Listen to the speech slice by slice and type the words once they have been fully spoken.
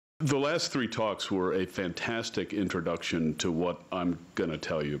The last three talks were a fantastic introduction to what I'm going to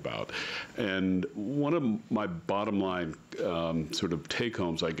tell you about. And one of my bottom line sort of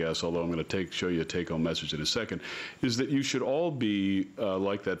take-homes, I guess, although I'm going to show you a take-home message in a second, is that you should all be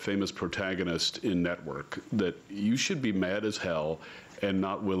like that famous protagonist in Network, that you should be mad as hell and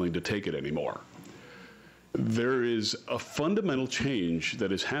not willing to take it anymore. There is a fundamental change that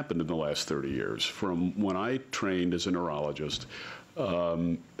has happened in the last 30 years. From when I trained as a neurologist,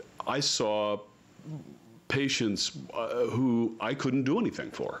 I saw patients who I couldn't do anything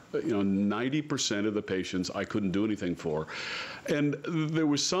for. 90% of the patients I couldn't do anything for. And there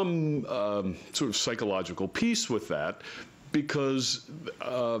was some sort of psychological piece with that, because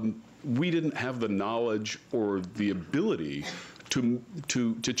we didn't have the knowledge or the ability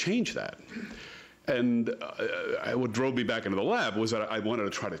to change that. And what drove me back into the lab was that I wanted to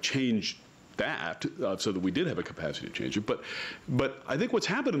try to change that so that we did have a capacity to change it. But I think what's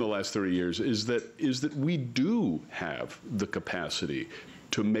happened in the last 30 years is that we do have the capacity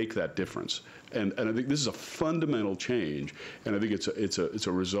to make that difference. And I think this is a fundamental change, and I think it's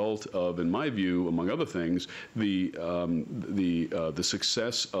a result of, in my view, among other things, the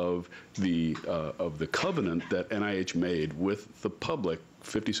success of the covenant that NIH made with the public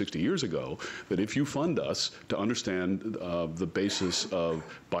 50, 60 years ago, that if you fund us to understand the basis of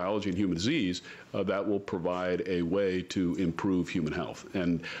biology and human disease, that will provide a way to improve human health.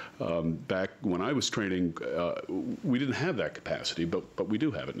 And back when I was training, we didn't have that capacity, but we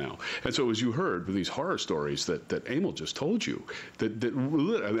do have it now. And so as you heard with these horror stories that Emil just told you,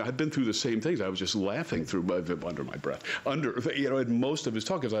 I've been through the same things. I was just laughing through under my breath, in most of his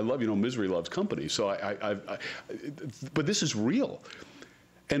talk, because I love, misery loves company. So but this is real.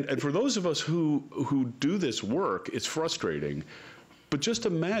 And for those of us who do this work, it's frustrating. But just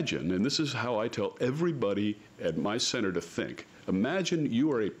imagine, and this is how I tell everybody at my center to think, imagine you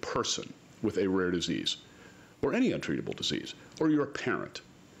are a person with a rare disease, or any untreatable disease, or you're a parent.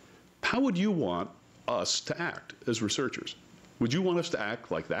 How would you want us to act as researchers? Would you want us to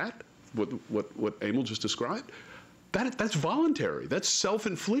act like that, what Emil just described? That's voluntary, that's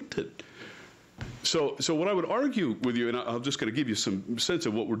self-inflicted. So what I would argue with you, and I'm just going to give you some sense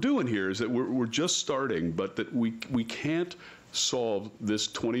of what we're doing here, is that we're just starting, but that we can't solve this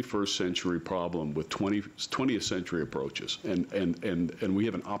 21st century problem with 20th century approaches. And we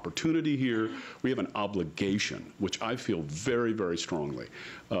have an opportunity here. We have an obligation, which I feel very, very strongly,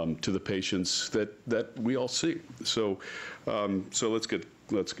 to the patients that we all see. So let's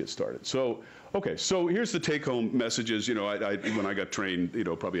get started. Okay, so here's the take-home messages. When I got trained,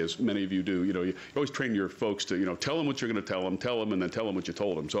 probably as many of you do, you always train your folks to, tell them what you're going to tell them, and then tell them what you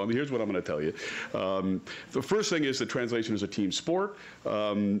told them. So here's what I'm going to tell you. The first thing is that translation is a team sport.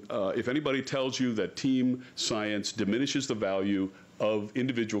 If anybody tells you that team science diminishes the value of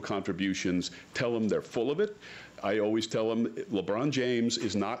individual contributions, tell them they're full of it. I always tell them LeBron James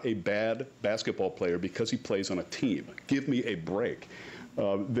is not a bad basketball player because he plays on a team. Give me a break.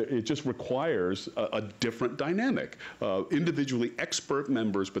 It just requires a different dynamic. Individually expert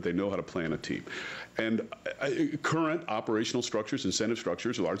members, but they know how to play on a team. And current operational structures, incentive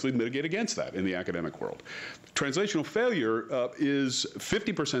structures, largely mitigate against that in the academic world. Translational failure is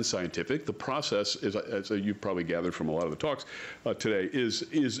 50% scientific. The process, as you've probably gathered from a lot of the talks today,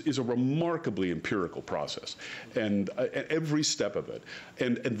 is a remarkably empirical process, and every step of it.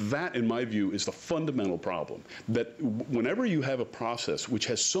 And that, in my view, is the fundamental problem. That whenever you have a process which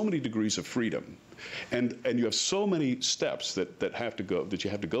has so many degrees of freedom, and you have so many steps that you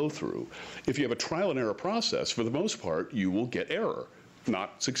have to go through, if you have a trial and error process, for the most part, you will get error,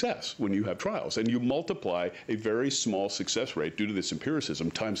 not success, when you have trials. And you multiply a very small success rate due to this empiricism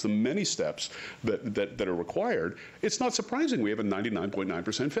times the many steps that are required. It's not surprising we have a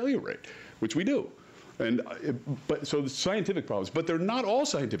 99.9% failure rate, which we do. So the scientific problems, but they're not all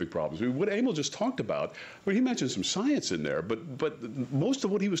scientific problems. What Emil just talked about, he mentioned some science in there, but most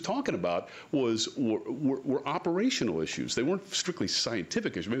of what he was talking about were operational issues. They weren't strictly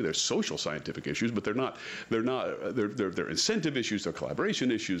scientific issues. Maybe they're social scientific issues, but they're incentive issues, they're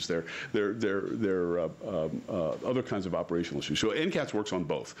collaboration issues, they're other kinds of operational issues. So NCATS works on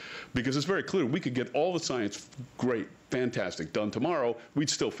both, because it's very clear we could get all the science great, fantastic, done tomorrow, we'd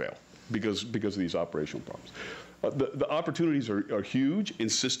still fail. Because of these operational problems. The opportunities are huge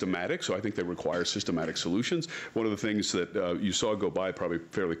and systematic, so I think they require systematic solutions. One of the things that you saw go by probably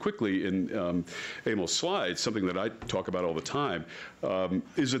fairly quickly in Emil's slides, something that I talk about all the time,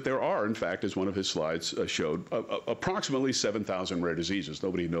 is that there are, in fact, as one of his slides showed, approximately 7,000 rare diseases.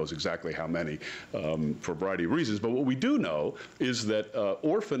 Nobody knows exactly how many for a variety of reasons, but what we do know is that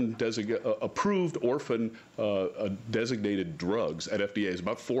approved orphan designated drugs at FDA is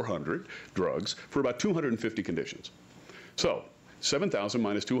about 400 drugs for about 250 conditions. So 7,000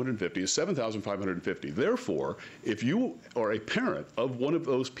 minus 250 is 7,550. Therefore, if you are a parent of one of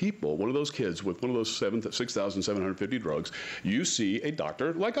those people, one of those kids with one of those 6,750 drugs, you see a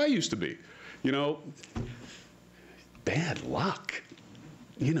doctor like I used to be. You know, bad luck.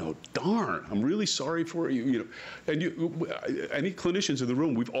 You know, darn, I'm really sorry for you. You know, and any clinicians in the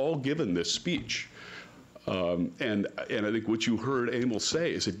room, we've all given this speech. And I think what you heard Emil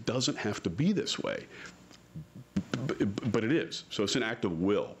say is it doesn't have to be this way. But it is. So it's an act of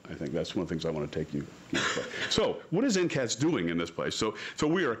will. I think that's one of the things I want to take you through. So what is NCATS doing in this place? So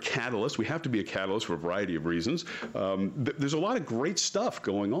we are a catalyst. We have to be a catalyst for a variety of reasons. There's a lot of great stuff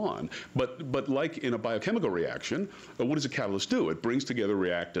going on. But like in a biochemical reaction, what does a catalyst do? It brings together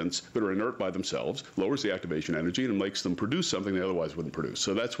reactants that are inert by themselves, lowers the activation energy, and makes them produce something they otherwise wouldn't produce.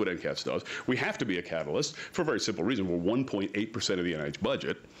 So that's what NCATS does. We have to be a catalyst for a very simple reason. We're 1.8% of the NIH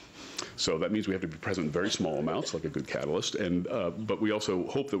budget. So that means we have to be present in very small amounts, like a good catalyst, and but we also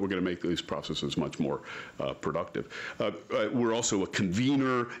hope that we're going to make these processes much more productive. We're also a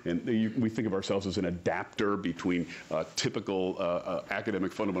convener, and we think of ourselves as an adapter between typical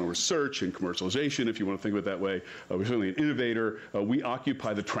academic fundamental research and commercialization, if you want to think of it that way. We're certainly an innovator. We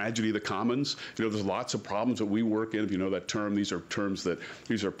occupy the tragedy of the commons. You know, there's lots of problems that we work in. If you know that term, these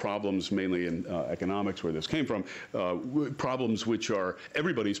are problems mainly in economics, where this came from, problems which are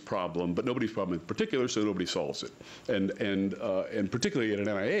everybody's problem, but nobody's problem in particular, so nobody solves it. And particularly at an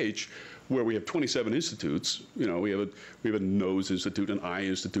NIH, where we have 27 institutes, you know, we have a nose institute, an eye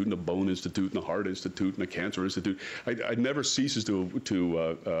institute, and a bone institute, and a heart institute, and a cancer institute. I never cease to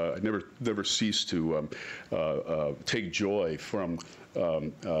take joy from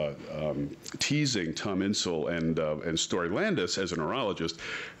teasing Tom Insel and Story Landis as a neurologist,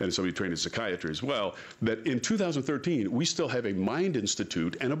 and somebody trained in psychiatry as well, that in 2013, we still have a mind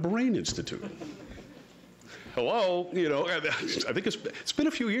institute and a brain institute. Hello, you know, I think it's been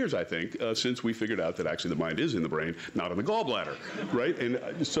a few years, I think, since we figured out that actually the mind is in the brain, not in the gallbladder, right?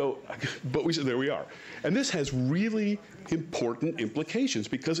 And so, but we said, there we are. And this has really important implications,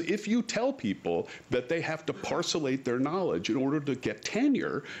 because if you tell people that they have to parcelate their knowledge in order to get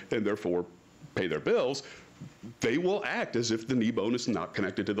tenure and therefore pay their bills, they will act as if the knee bone is not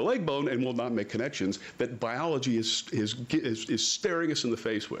connected to the leg bone and will not make connections that biology is staring us in the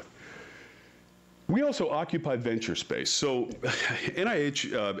face with. We also occupy venture space. So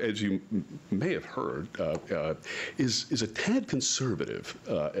NIH, as you may have heard, is a tad conservative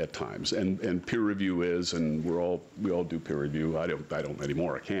at times, and peer review is, and we all do peer review. I don't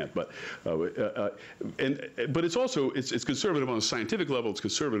anymore. I can't. But it's also it's conservative on a scientific level. It's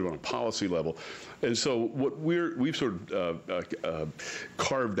conservative on a policy level, and so what we've sort of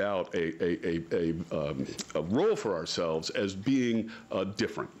carved out a role for ourselves as being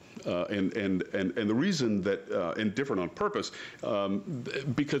different. And the reason that, and different on purpose,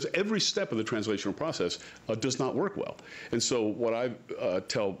 because every step of the translational process does not work well. And so what I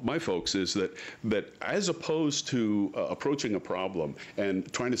tell my folks is that as opposed to approaching a problem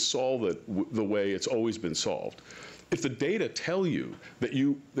and trying to solve it the way it's always been solved, if the data tell you that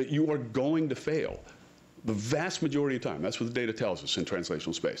you are going to fail, the vast majority of the time, that's what the data tells us in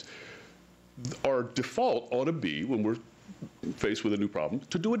translational space, our default ought to be, when we're faced with a new problem,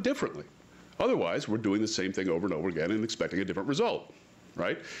 to do it differently. Otherwise, we're doing the same thing over and over again and expecting a different result,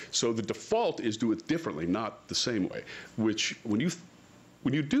 right? So the default is do it differently, not the same way, which when you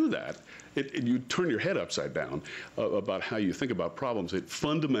do that, you turn your head upside down about how you think about problems. It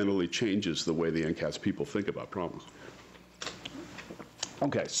fundamentally changes the way the NCATS people think about problems.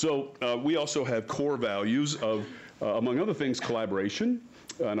 Okay, so we also have core values of, among other things, collaboration.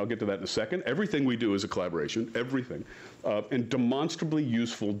 And I'll get to that in a second. Everything we do is a collaboration, everything. And demonstrably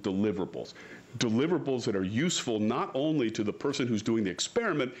useful deliverables. Deliverables that are useful not only to the person who's doing the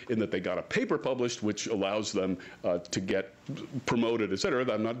experiment in that they got a paper published, which allows them to get promoted, et cetera.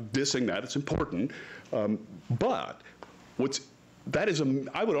 I'm not dissing that, it's important. But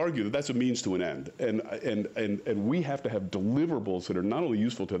I would argue that that's a means to an end. And we have to have deliverables that are not only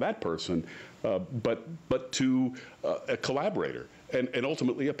useful to that person, but to a collaborator. And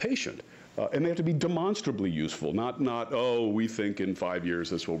ultimately a patient. And they have to be demonstrably useful, not, oh, we think in 5 years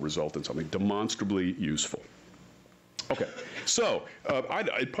this will result in something. Demonstrably useful. Okay, so I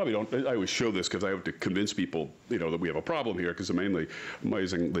probably don't. I always show this because I have to convince people, that we have a problem here. Because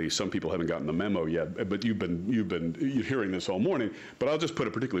amazingly, some people haven't gotten the memo yet. But you've been hearing this all morning. But I'll just put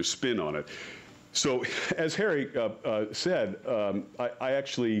a particular spin on it. So, as Harry said, I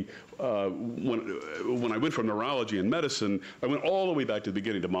actually, when I went from neurology and medicine, I went all the way back to the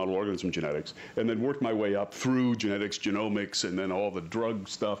beginning to model organism genetics, and then worked my way up through genetics, genomics, and then all the drug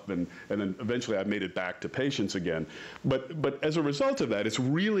stuff, and then eventually I made it back to patients again. But as a result of that, it's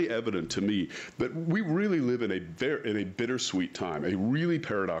really evident to me that we really live in a bittersweet time, a really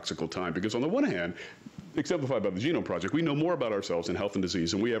paradoxical time, because on the one hand, exemplified by the Genome Project, we know more about ourselves in health and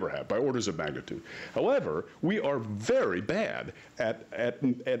disease than we ever have, by orders of magnitude. However, we are very bad at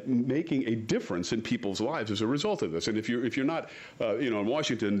making a difference in people's lives as a result of this. And if you're not, in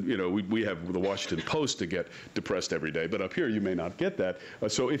Washington, we have the Washington Post to get depressed every day, but up here you may not get that.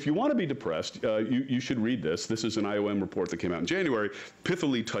 So if you want to be depressed, you should read this. This is an IOM report that came out in January,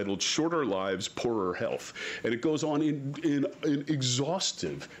 pithily titled "Shorter Lives, Poorer Health," and it goes on in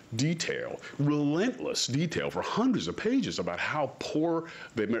exhaustive detail, relentless detail for hundreds of pages about how poor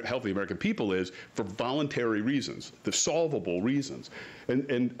the health of the American people is for voluntary reasons, the solvable reasons. And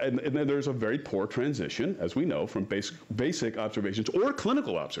then there's a very poor transition, as we know, from basic observations or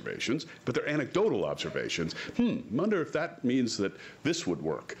clinical observations, but they're anecdotal observations. Wonder if that means that this would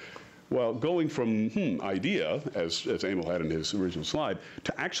work. Well, going from idea, as Emil had in his original slide,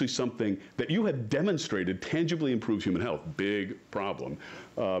 to actually something that you had demonstrated tangibly improves human health, big problem.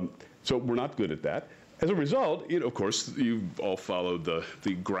 So we're not good at that. As a result, of course, you've all followed the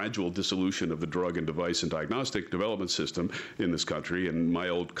gradual dissolution of the drug and device and diagnostic development system in this country. And my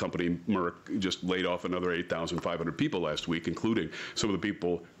old company, Merck, just laid off another 8,500 people last week, including some of the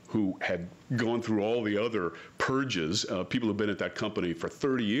people who had gone through all the other purges, people who've been at that company for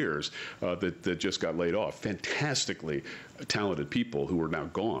 30 years that just got laid off. Fantastically talented people who are now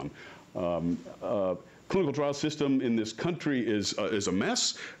gone. Clinical trial system in this country is a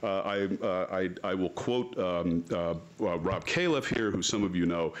mess. I will quote Rob Califf here, who some of you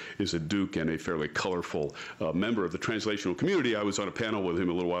know is a Duke and a fairly colorful member of the translational community. I was on a panel with him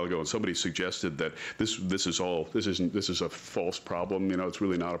a little while ago, and somebody suggested that this is a false problem. It's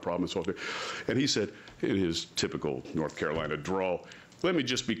really not a problem. It's all there. And he said, in his typical North Carolina drawl, "Let me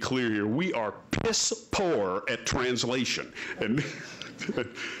just be clear here. We are piss poor at translation." And I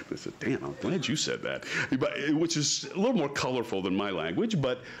said, "Damn, I'm glad you said that," which is a little more colorful than my language,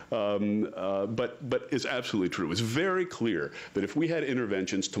 but is absolutely true. It's very clear that if we had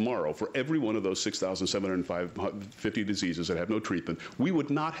interventions tomorrow for every one of those 6,750 diseases that have no treatment, we would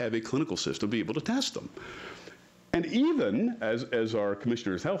not have a clinical system be able to test them. And even, as our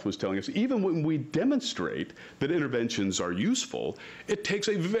Commissioner of Health was telling us, even when we demonstrate that interventions are useful, it takes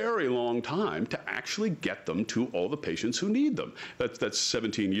a very long time to actually get them to all the patients who need them. That's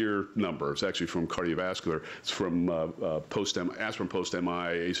 17-year number. It's actually from cardiovascular. It's from aspirin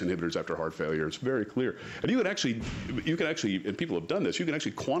post-MI, ACE inhibitors after heart failure. It's very clear. And you can actually, and people have done this, you can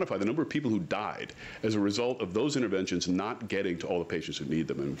actually quantify the number of people who died as a result of those interventions not getting to all the patients who need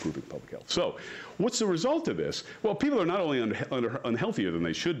them and improving public health. So what's the result of this? Well, people are not only unhealthier than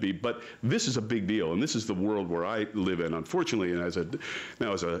they should be, but this is a big deal, and this is the world where I live in. Unfortunately, and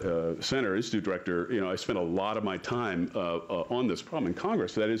now as a Center Institute director, I spend a lot of my time on this problem in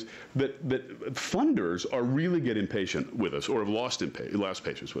Congress. That is, that funders are really getting impatient with us, or have lost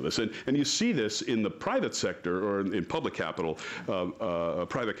patience with us, and you see this in the private sector or in public capital,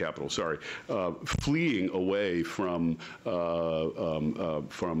 fleeing away from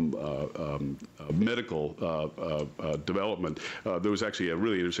medical development. There was actually a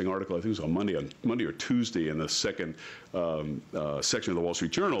really interesting article, I think it was on Monday or Tuesday, in the second section of the Wall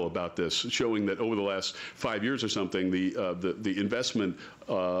Street Journal about this, showing that over the last 5 years or something, the investment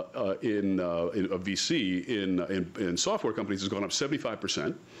in VC in software companies has gone up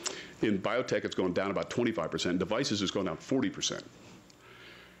 75%. In biotech, it's gone down about 25%. Devices has gone down 40%.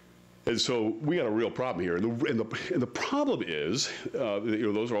 And so we got a real problem here, and the problem is,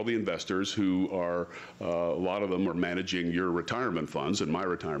 those are all the investors who are, a lot of them are managing your retirement funds and my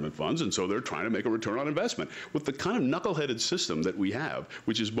retirement funds, and so they're trying to make a return on investment. With the kind of knuckleheaded system that we have,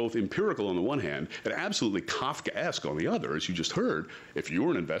 which is both empirical on the one hand and absolutely Kafkaesque on the other, as you just heard, if you were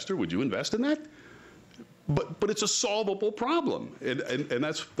an investor, would you invest in that? But it's a solvable problem, and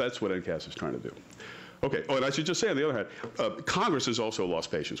that's what NCAS is trying to do. Okay. Oh, and I should just say, on the other hand, Congress has also lost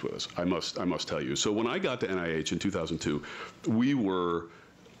patience with us. I must tell you. So when I got to NIH in 2002, we were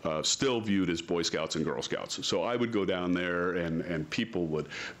still viewed as Boy Scouts and Girl Scouts. So I would go down there, and people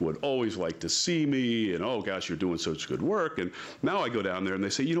would always like to see me, and oh gosh, you're doing such good work. And now I go down there and they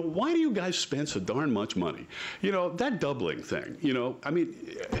say, you know, why do you guys spend so darn much money? You know, that doubling thing, you know, I mean,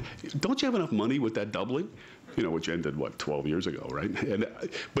 don't you have enough money with that doubling? You know, which ended, what, 12 years ago, right? And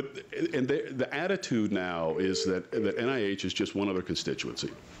the attitude now is that NIH is just one other constituency.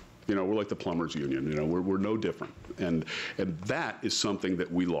 You know, we're like the plumbers union. You know, we're no different, and that is something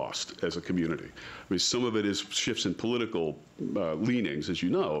that we lost as a community. I mean, some of it is shifts in political leanings, as you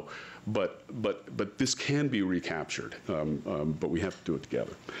know, but this can be recaptured. But we have to do it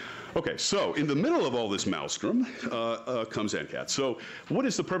together. Okay, so in the middle of all this maelstrom comes NCATS. So what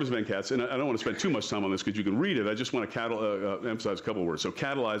is the purpose of NCATS? And I don't want to spend too much time on this because you can read it. I just want to emphasize a couple of words. So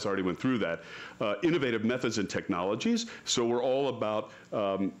catalyze, already went through that. Innovative methods and technologies. So we're all about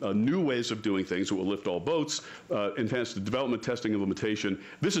new ways of doing things that will lift all boats. Enhanced development, testing, implementation.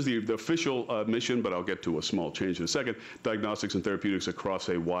 This is the official mission, but I'll get to a small change in a second. Diagnostics and therapeutics across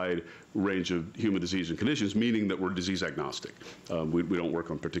a wide range of human disease and conditions, meaning that we're disease agnostic. We don't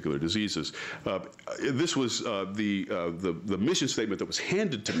work on particular diseases. This was the mission statement that was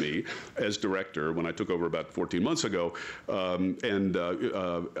handed to me as director when I took over about 14 months ago, and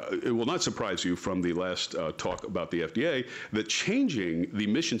it will not surprise you from the last talk about the FDA that changing the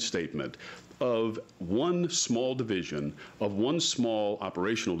mission statement of one small division, of one small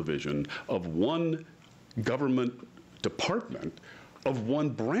operational division, of one government department, of one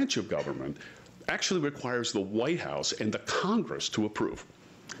branch of government actually requires the White House and the Congress to approve.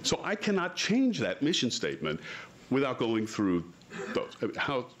 So I cannot change that mission statement without going through those. I mean,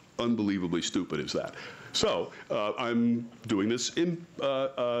 how unbelievably stupid is that? So I'm doing this in,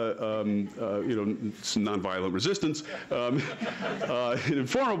 nonviolent resistance, an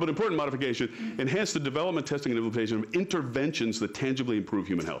informal but important modification, enhance the development, testing, and implementation of interventions that tangibly improve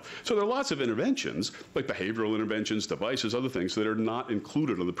human health. So there are lots of interventions, like behavioral interventions, devices, other things that are not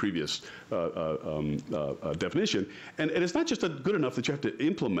included in the previous definition. And it's not just good enough that you have to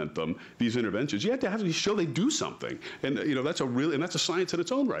implement them, these interventions. You have to show they do something. And that's a science in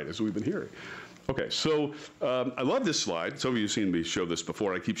its own right, as we've been hearing. Okay, so I love this slide. Some of you have seen me show this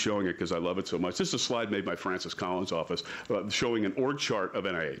before. I keep showing it because I love it so much. This is a slide made by Francis Collins' office showing an org chart of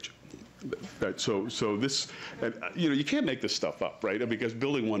NIH. Right, so this, you can't make this stuff up, right? Because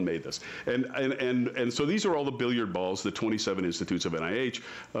Building 1 made this. And so these are all the billiard balls, the 27 institutes of NIH.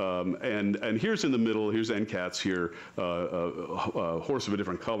 And here's in the middle, here's NCATS here, a horse of a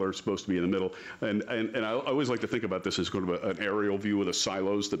different color supposed to be in the middle. And I always like to think about this as sort of an aerial view of the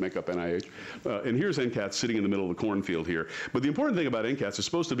silos that make up NIH. And here's NCATS sitting in the middle of the cornfield here. But the important thing about NCATS is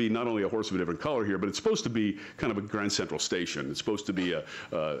supposed to be not only a horse of a different color here, but it's supposed to be kind of a Grand Central Station. It's supposed to be a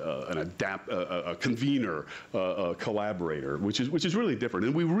convener, a collaborator, which is really different.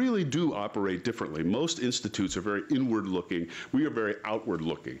 And we really do operate differently. Most institutes are very inward-looking. We are very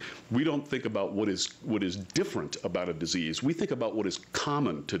outward-looking. We don't think about what is different about a disease. We think about what is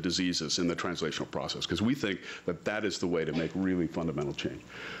common to diseases in the translational process, because we think that that is the way to make really fundamental change.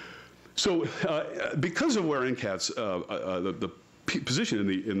 So because of where NCATS, the position in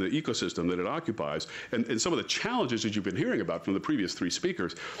the ecosystem that it occupies, and some of the challenges that you've been hearing about from the previous three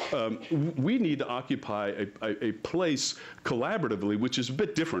speakers, we need to occupy a place collaboratively, which is a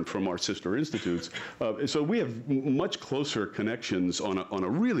bit different from our sister institutes. So we have much closer connections on a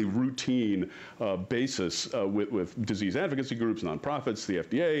really routine basis with disease advocacy groups, nonprofits, the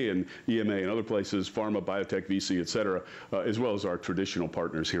FDA and EMA and other places, pharma, biotech, VC, et cetera, as well as our traditional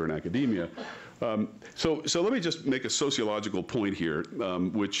partners here in academia. So let me just make a sociological point here,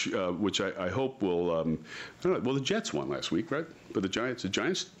 which I hope will. I don't know, well, the Jets won last week, right? But the Giants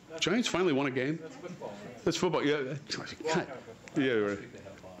finally won a game. That's football. Right? That's football. Yeah. Yeah. Right.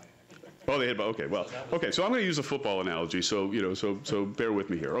 Oh, they had, okay, well, okay, so I'm going to use a football analogy, so, so bear with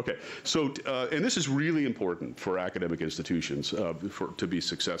me here. Okay, so, and this is really important for academic institutions to be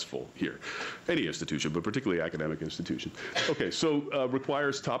successful here. Any institution, but particularly academic institutions. Okay, so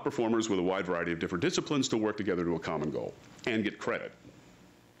requires top performers with a wide variety of different disciplines to work together to a common goal and get credit.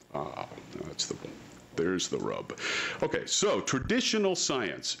 There's the rub. Okay, so traditional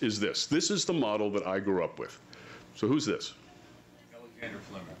science is this. This is the model that I grew up with. So who's this?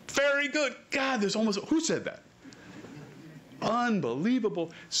 Very good. God, there's almost, who said that?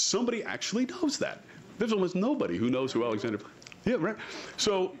 Unbelievable. Somebody actually knows that. There's almost nobody who knows who Alexander Fleming. Yeah, right.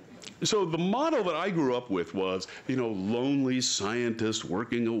 So So the model that I grew up with was, you know, lonely scientist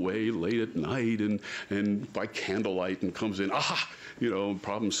working away late at night and by candlelight and comes in, aha, you know,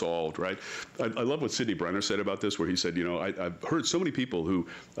 problem solved, right? I love what Sidney Brenner said about this, where he said, you know, I've heard so many people who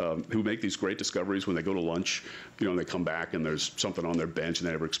make these great discoveries when they go to lunch, you know, and they come back and there's something on their bench and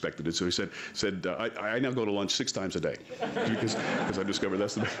they never expected it. So he said I now go to lunch 6 times a day because I discovered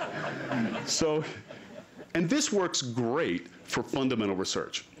that's the best. So, and this works great for fundamental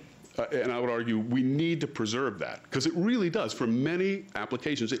research. And I would argue we need to preserve that, because it really does. For many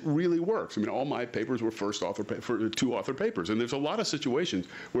applications, it really works. I mean, all my papers were two-author papers, and there's a lot of situations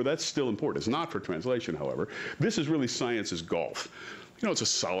where that's still important. It's not for translation, however. This is really science's golf. You know, it's a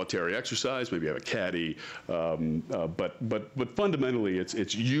solitary exercise. Maybe you have a caddy, but fundamentally,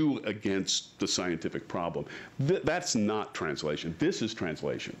 it's you against the scientific problem. That's not translation. This is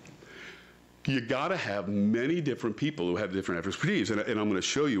translation. You got to have many different people who have different expertise, and I'm going to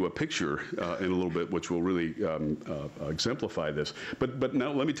show you a picture in a little bit, which will really exemplify this. But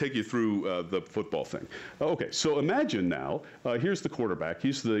now let me take you through the football thing. Okay, so imagine now, here's the quarterback.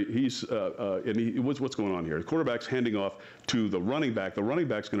 What's going on here? The quarterback's handing off to the running back. The running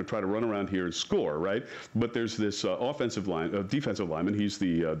back's going to try to run around here and score, right? But there's this defensive lineman. He's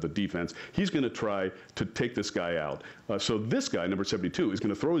the defense. He's going to try to take this guy out. So this guy, number 72, is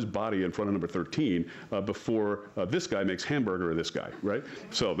going to throw his body in front of number 13 before this guy makes hamburger of this guy, right?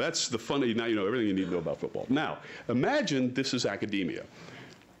 So that's the funny, now you know everything you need to know about football. Now, imagine this is academia.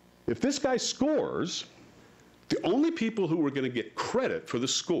 If this guy scores, the only people who are going to get credit for the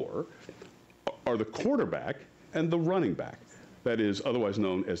score are the quarterback and the running back. That is otherwise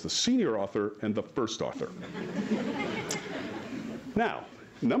known as the senior author and the first author. Now,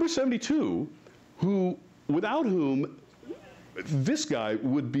 number 72, without whom this guy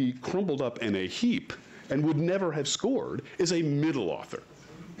would be crumpled up in a heap and would never have scored, is a middle author.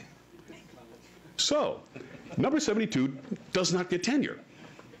 So, number 72 does not get tenure.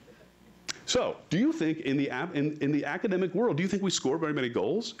 So, do you think in the academic world, do you think we score very many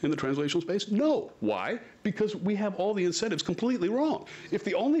goals in the translational space? No. Why? Because we have all the incentives completely wrong. If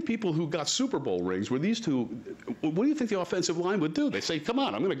the only people who got Super Bowl rings were these two, what do you think the offensive line would do? They say, come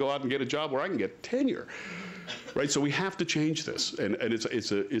on, I'm going to go out and get a job where I can get tenure. Right, so we have to change this, and it's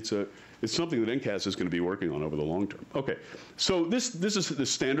something that NCATS is going to be working on over the long term. Okay, so this is the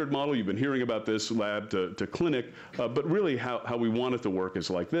standard model. You've been hearing about this, lab to clinic, but really how we want it to work is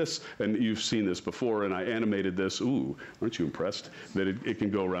like this, and you've seen this before, and I animated this. Ooh, aren't you impressed that it can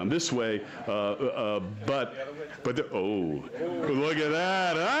go around this way? Oh, look at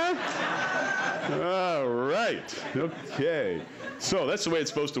that, huh? All right, okay. So that's the way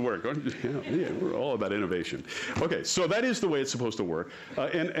it's supposed to work. Yeah, we're all about innovation. Okay, so that is the way it's supposed to work.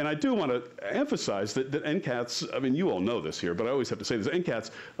 And I do want to emphasize that NCATS, I mean, you all know this here, but I always have to say this,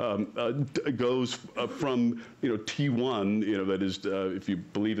 NCATS goes from, T1, that is, if you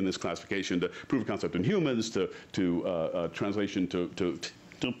believe in this classification, to proof of concept in humans, to translation to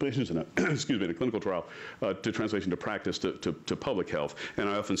patients in a, excuse me, in a clinical trial, to translation to practice, to public health. And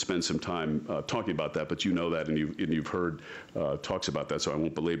I often spend some time talking about that, but you know that, and you've heard talks about that, so I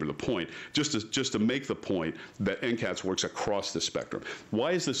won't belabor the point. Just to make the point that NCATS works across the spectrum.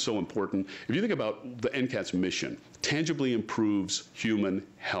 Why is this so important? If you think about the NCATS mission, tangibly improves human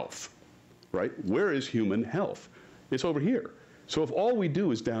health, right? Where is human health? It's over here. So if all we do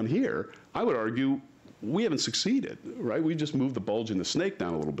is down here, I would argue we haven't succeeded, right? We just moved the bulge in the snake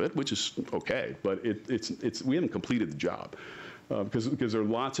down a little bit, which is okay, but we haven't completed the job. Because there are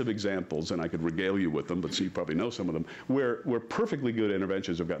lots of examples, and I could regale you with them, but so you probably know some of them, where perfectly good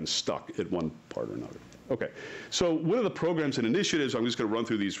interventions have gotten stuck at one part or another. Okay, so what are the programs and initiatives? I'm just going to run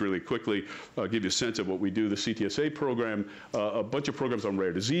through these really quickly, give you a sense of what we do. The CTSA program, a bunch of programs on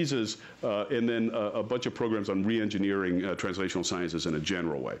rare diseases, and then a bunch of programs on re-engineering translational sciences in a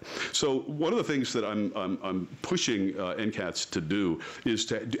general way. So one of the things that I'm pushing NCATS to do is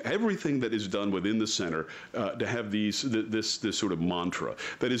to everything that is done within the center to have this sort of mantra.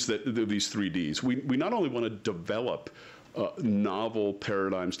 That is these 3 Ds. We not only want to develop novel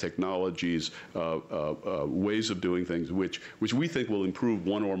paradigms, technologies, ways of doing things, which we think will improve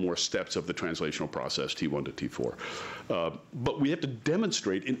one or more steps of the translational process, T1 to T4. But we have to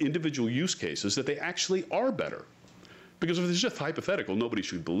demonstrate in individual use cases that they actually are better. Because if it's just hypothetical, nobody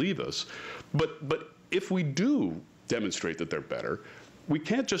should believe us. But if we do demonstrate that they're better, we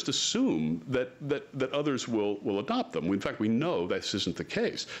can't just assume that others will adopt them. In fact, we know this isn't the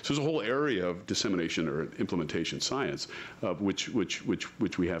case. So there's a whole area of dissemination or implementation science, which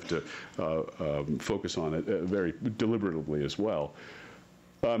we have to focus on very deliberatively as well.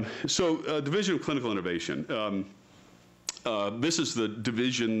 Division of Clinical Innovation. This is the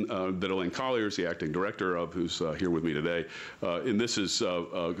division that Elaine Collier is the acting director of, who's here with me today. And this is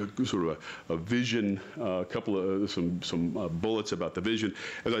sort of a vision, a couple of some bullets about the vision.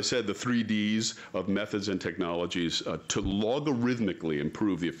 As I said, the 3 Ds of methods and technologies to logarithmically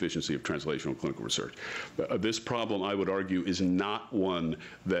improve the efficiency of translational clinical research. This problem, I would argue, is not one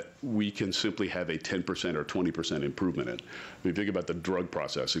that we can simply have a 10% or 20% improvement in. If you think about the drug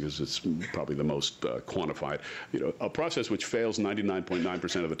process, because it's probably the most quantified, a process which fails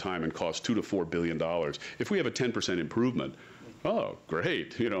 99.9% of the time and costs $2 to $4 billion. If we have a 10% improvement, oh,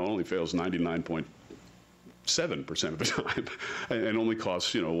 great, only fails 99.7% of the time and only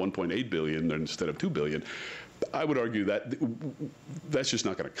costs, 1.8 billion instead of 2 billion. I would argue that that's just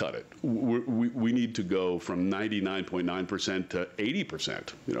not going to cut it. We need to go from 99.9% to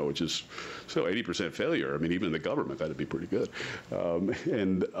 80%, which is still 80% failure. I mean, even in the government, that'd be pretty good. But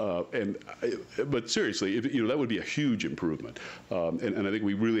seriously, that would be a huge improvement. And I think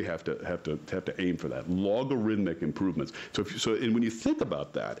we really have to aim for that logarithmic improvements. And when you think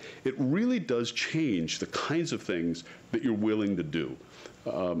about that, it really does change the kinds of things that you're willing to do.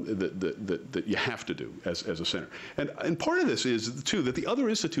 That you have to do as a center. And part of this is, too, that the other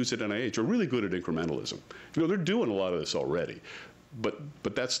institutes at NIH are really good at incrementalism. They're doing a lot of this already. But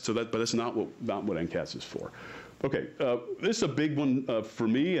that's not what NCATS is for. Okay, this is a big one for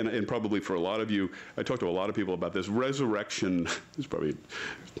me and probably for a lot of you. I talked to a lot of people about this. Resurrection is probably,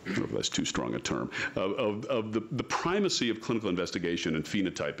 I don't know if that's too strong a term, of the primacy of clinical investigation and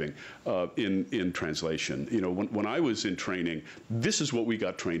phenotyping in translation. When I was in training, this is what we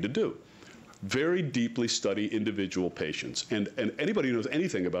got trained to do. Very deeply study individual patients. And anybody who knows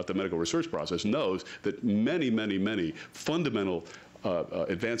anything about the medical research process knows that many, many, many fundamental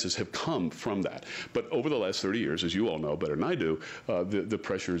advances have come from that. But over the last 30 years, as you all know better than I do, the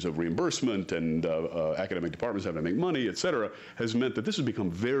pressures of reimbursement and academic departments having to make money, et cetera, has meant that this has become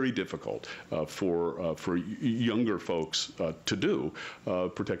very difficult for younger folks to do,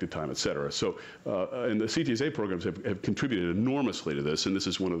 protected time, et cetera. So, and the CTSA programs have contributed enormously to this, and this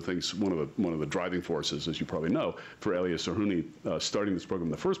is one of the things, one of the driving forces, as you probably know, for Elias Zerhouni starting this program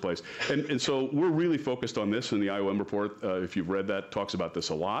in the first place. And so we're really focused on this in the IOM report. If you've read that, talks about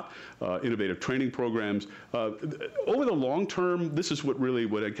this a lot. Innovative training programs. Over the long term, this is what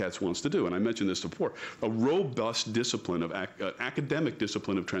NCATS wants to do, and I mentioned this before, a robust discipline of academic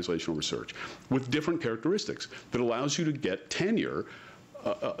discipline of translational research with different characteristics that allows you to get tenure,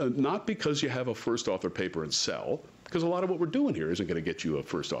 not because you have a first author paper in Cell, because a lot of what we're doing here isn't going to get you a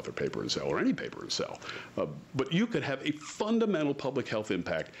first author paper in Cell or any paper in Cell, but you could have a fundamental public health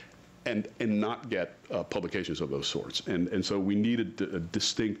impact and not get publications of those sorts. And so we needed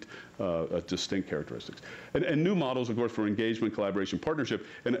distinct characteristics. And new models, of course, for engagement, collaboration, partnership,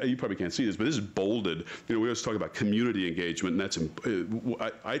 and you probably can't see this, but this is bolded. We always talk about community engagement, and that's,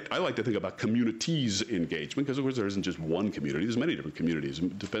 I like to think about communities engagement, because of course there isn't just one community, there's many different communities.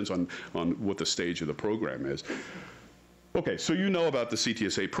 It depends on what the stage of the program is. Okay, so you know about the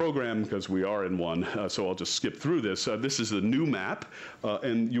CTSA program because we are in one, so I'll just skip through this. This is the new map,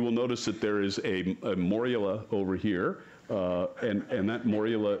 and you will notice that there is a morula over here, and that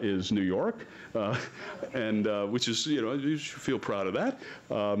morula is New York, and which is, you should feel proud of that.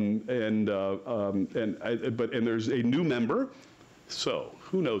 And there's a new member. So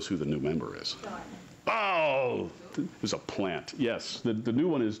who knows who the new member is? Oh, there's a plant. Yes, the new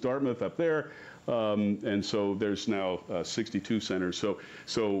one is Dartmouth up there. And so there's now 62 centers. So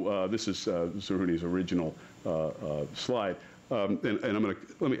this is Zerhouni's original slide. And I'm going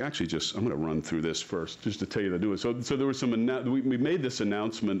to run through this first, just to tell you the new one. So there was we made this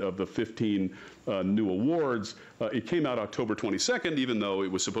announcement of the 15 new awards. It came out October 22nd, even though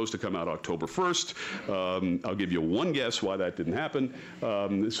it was supposed to come out October 1st. I'll give you one guess why that didn't happen.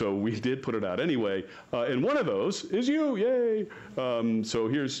 So we did put it out anyway. And one of those is you, yay! So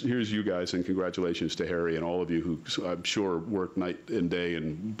here's you guys, and congratulations to Harry and all of you who I'm sure worked night and day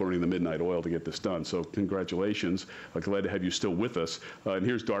and burning the midnight oil to get this done. So congratulations. I'm glad to have you still with us. And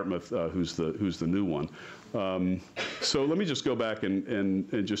here's Dartmouth, who's the new one. So let me just go back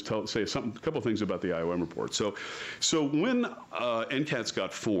and just say a couple of things about the IOM report. So when NCATS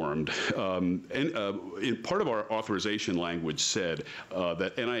got formed, in part of our authorization language said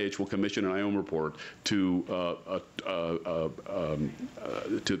that NIH will commission an IOM report to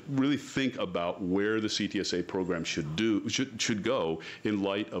really think about where the CTSA program should go in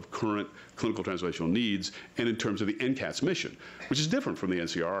light of current clinical translational needs and in terms of the NCATS mission. mission, which is different from the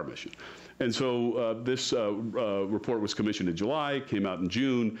NCRR mission. And so this report was commissioned in July, came out in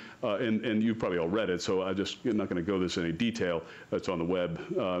June, and you've probably all read it, so I'm not going to go this in any detail. It's on the web.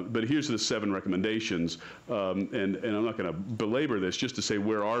 But here's the 7 recommendations, and I'm not going to belabor this, just to say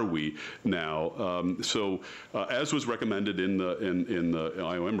where are we now. As was recommended in the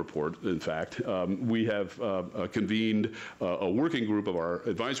IOM report, in fact, we have convened a working group of our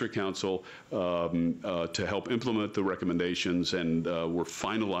advisory council to help implement the recommendations, and we're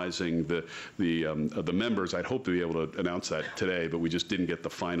finalizing the members. I'd hope to be able to announce that today, but we just didn't get the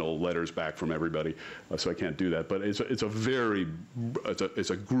final letters back from everybody, so I can't do that. But it's a very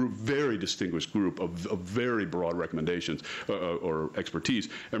distinguished group of very broad recommendations or expertise.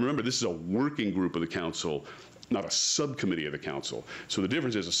 And remember, this is a working group of the council, not a subcommittee of the council. So the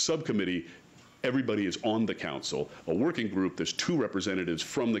difference is a subcommittee, everybody is on the council. A working group, there's 2 representatives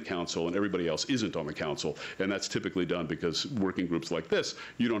from the council and everybody else isn't on the council. And that's typically done because working groups like this,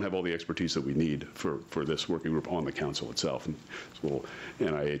 you don't have all the expertise that we need for this working group on the council itself. And it's a little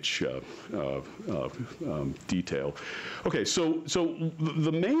NIH detail. Okay, so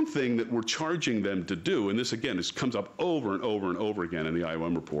the main thing that we're charging them to do, and this again, comes up over and over and over again in the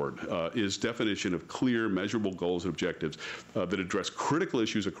IOM report, is definition of clear, measurable goals and objectives that address critical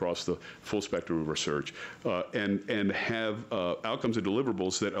issues across the full spectrum of research, and have outcomes and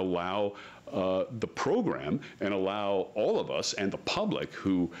deliverables that allow the program and allow all of us and the public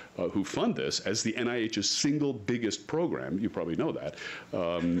who fund this, as the NIH's single biggest program, you probably know that,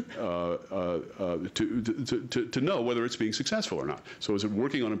 to know whether it's being successful or not. So is it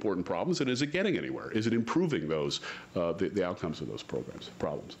working on important problems, and is it getting anywhere? Is it improving those the outcomes of those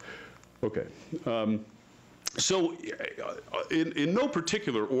problems? Okay. So, in no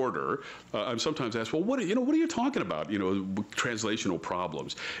particular order, I'm sometimes asked, well, what are you talking about? Translational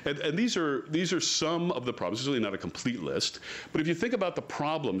problems, and these are some of the problems. It's really not a complete list, but if you think about the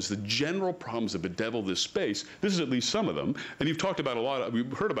problems, the general problems that bedevil this space, this is at least some of them, and you've talked about we've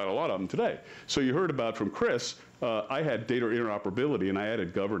heard about a lot of them today. So you heard about from Chris. I had data interoperability, and I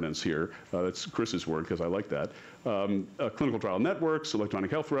added governance here. That's Chris's word, because I like that. Clinical trial networks,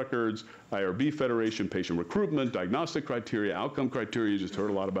 electronic health records, IRB federation, patient recruitment, diagnostic criteria, outcome criteria, you just heard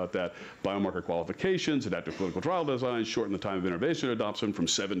a lot about that, biomarker qualifications, adaptive clinical trial design, shorten the time of intervention adoption from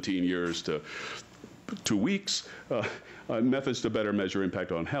 17 years to 2 weeks, methods to better measure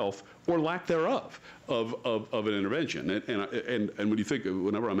impact on health, or lack thereof of an intervention. And when you think,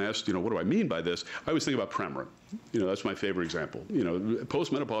 whenever I'm asked, what do I mean by this, I always think about Premarin. That's my favorite example.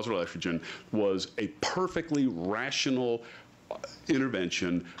 Postmenopausal estrogen was a perfectly rational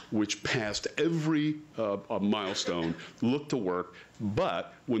intervention which passed every milestone, looked to work,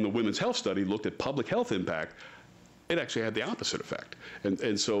 but when the Women's Health Study looked at public health impact, it actually had the opposite effect.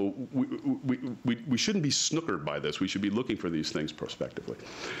 And so we shouldn't be snookered by this. We should be looking for these things prospectively.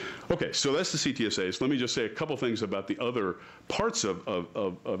 Okay, so that's the CTSAs. Let me just say a couple things about the other parts of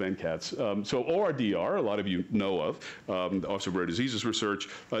NCATS. So ORDR, a lot of you know of, the Office of Rare Diseases Research.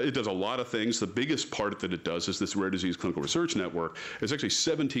 It does a lot of things. The biggest part that it does is this Rare Disease Clinical Research Network. It's actually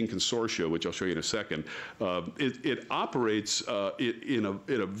 17 consortia, which I'll show you in a second. It operates in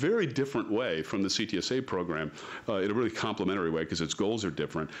a very different way from the CTSA program, in a really complementary way, because its goals are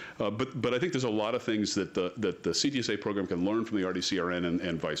different. But I think there's a lot of things that the CTSA program can learn from the RDCRN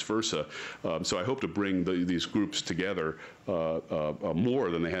and vice versa. So I hope to bring these groups together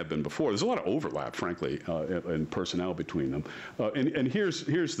more than they have been before. There's a lot of overlap, frankly, in personnel between them. And here's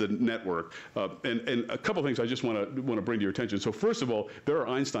the network. And a couple things I just want to bring to your attention. So first of all, there are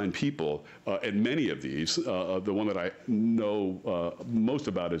Einstein people in many of these. The one that I know most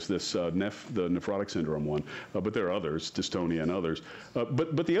about is this the nephrotic syndrome one, but there are others, dystonia and others.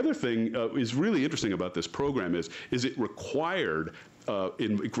 But the other thing is really interesting about this program is it required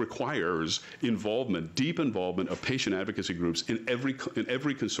it requires involvement, deep involvement of patient advocacy groups in every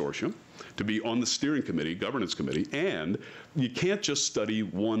consortium to be on the steering committee, governance committee, and you can't just study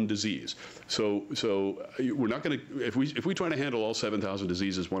one disease. So we're not going to, if we try to handle all 7,000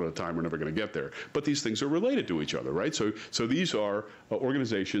 diseases one at a time, we're never going to get there. But these things are related to each other, right? So these are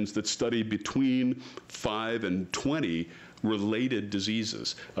organizations that study between 5 and 20 related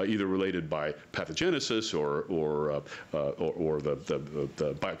diseases, either related by pathogenesis or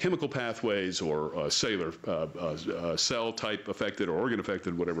the biochemical pathways or cellular cell type affected or organ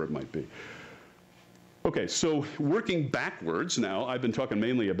affected, whatever it might be. Okay, so working backwards now, I've been talking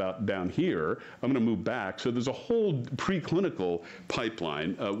mainly about down here. I'm going to move back. So there's a whole preclinical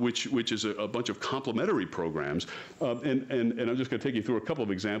pipeline, which is a bunch of complementary programs, and I'm just going to take you through a couple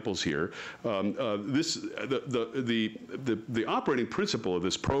of examples here. The operating principle of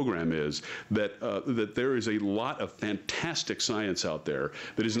this program is that that there is a lot of fantastic science out there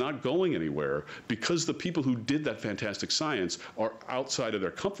that is not going anywhere because the people who did that fantastic science are outside of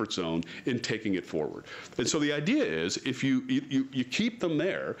their comfort zone in taking it forward. And so the idea is, if you keep them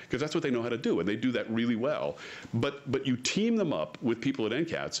there, because that's what they know how to do, and they do that really well, but you team them up with people at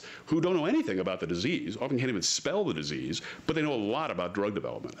NCATS who don't know anything about the disease, often can't even spell the disease, but they know a lot about drug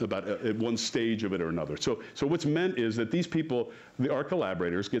development, about at one stage of it or another. So what's meant is that these people, our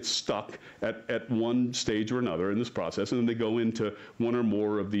collaborators, get stuck at one stage or another in this process, and then they go into one or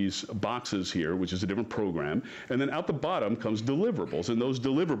more of these boxes here, which is a different program, and then out the bottom comes deliverables, and those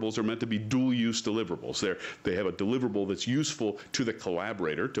deliverables are meant to be dual-use deliverables. They have a deliverable that's useful to the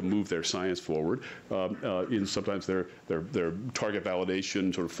collaborator to move their science forward. In sometimes their target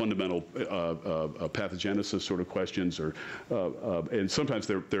validation, sort of fundamental pathogenesis sort of questions, and sometimes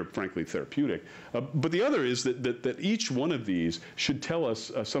they're frankly therapeutic. But the other is that each one of these should tell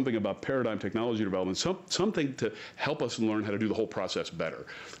us something about paradigm technology development, something to help us learn how to do the whole process better,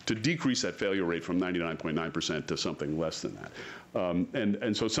 to decrease that failure rate from 99.9% to something less than that.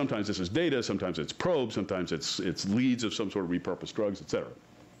 And so sometimes this is data, sometimes it's probes, sometimes it's leads of some sort of repurposed drugs, et cetera.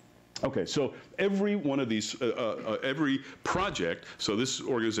 Okay, so every one of these, every project, so this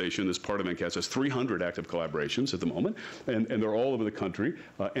organization, this part of NCATS, has 300 active collaborations at the moment, and they're all over the country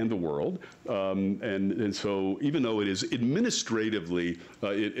and the world. And so even though it is administratively,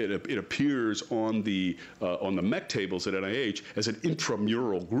 it appears on the MEC tables at NIH as an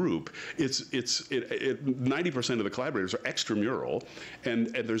intramural group, 90% of the collaborators are extramural,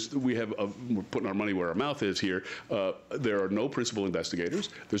 and we're putting our money where our mouth is here. There are no principal investigators.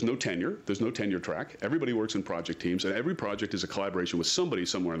 There's no tenure. There's no tenure track. Everybody works in project teams, and every project is a collaboration with somebody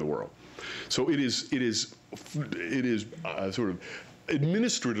somewhere in the world. So it is sort of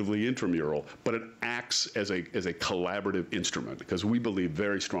administratively intramural, but it acts as a collaborative instrument, because we believe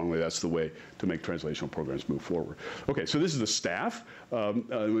very strongly that's the way to make translational programs move forward. Okay, so this is the staff.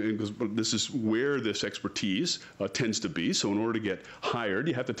 This is where this expertise tends to be. So in order to get hired,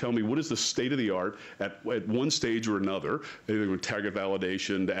 you have to tell me what is the state of the art at one stage or another, either target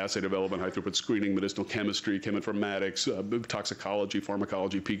validation, to assay development, high throughput screening, medicinal chemistry, cheminformatics, toxicology,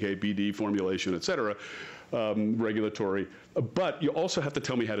 pharmacology, PK, PD, formulation, et cetera. Regulatory, but you also have to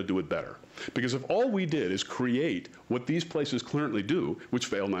tell me how to do it better. Because if all we did is create what these places currently do, which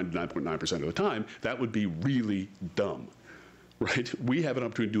fail 99.9% of the time, that would be really dumb, right? We have an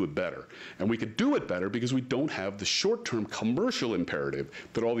opportunity to do it better. And we could do it better because we don't have the short-term commercial imperative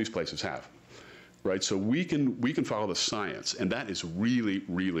that all these places have. Right, so we can follow the science, and that is really,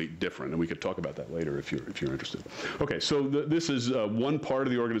 really different. And we could talk about that later if you're interested. Okay, so this is one part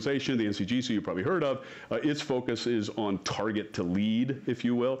of the organization, the NCGC you probably heard of. Its focus is on target to lead, if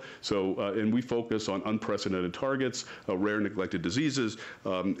you will. So and we focus on unprecedented targets, rare neglected diseases.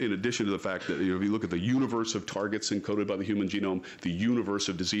 In addition to the fact that if you look at the universe of targets encoded by the human genome, the universe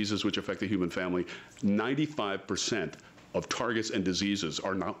of diseases which affect the human family, 95% of targets and diseases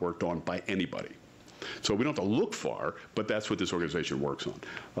are not worked on by anybody. So we don't have to look far, but that's what this organization works on.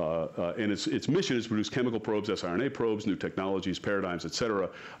 And its mission is to produce chemical probes, siRNA probes, new technologies, paradigms, et cetera.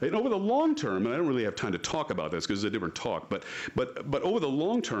 And over the long term, and I don't really have time to talk about this because it's a different talk, but over the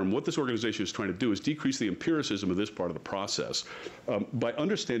long term, what this organization is trying to do is decrease the empiricism of this part of the process by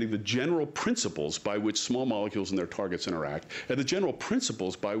understanding the general principles by which small molecules and their targets interact, and the general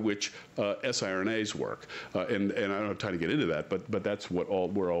principles by which siRNAs work. And I don't have time to get into that, but that's where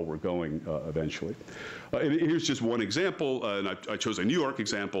we're going eventually. And here's just one example, and I chose a New York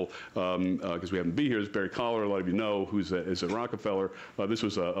example because we happen to be here. There's Barry Collar, a lot of you know, is at Rockefeller. This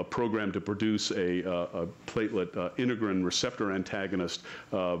was a program to produce a platelet integrin receptor antagonist,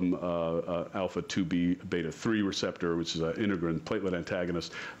 alpha-2b beta-3 receptor, which is an integrin platelet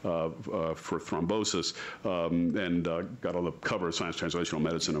antagonist for thrombosis, and got on the cover of Science Translational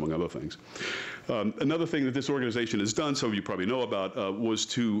Medicine, among other things. Another thing that this organization has done, some of you probably know about, was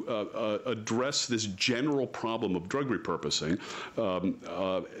to address this general problem of drug repurposing.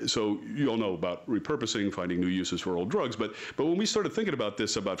 So you all know about repurposing, finding new uses for old drugs, but when we started thinking about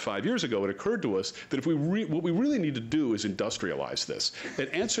this about 5 years ago, it occurred to us that if what we really need to do is industrialize this and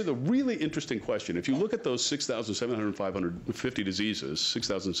answer the really interesting question. If you look at those 6,750 diseases,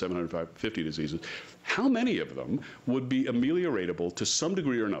 how many of them would be amelioratable to some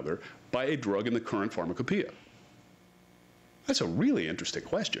degree or another by a drug in the current pharmacopoeia? That's a really interesting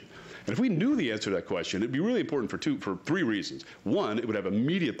question. And if we knew the answer to that question, it'd be really important for three reasons. One, it would have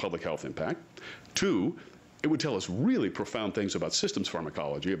immediate public health impact. Two, it would tell us really profound things about systems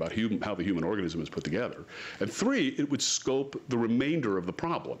pharmacology, about how the human organism is put together. And three, it would scope the remainder of the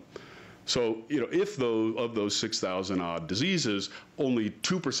problem. So, if of those 6,000 odd diseases, only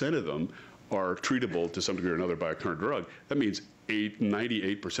 2% of them are treatable to some degree or another by a current drug, that means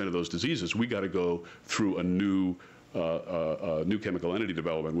 98% of those diseases, we got to go through a new chemical entity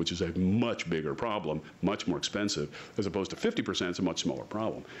development, which is a much bigger problem, much more expensive, as opposed to 50%, it's a much smaller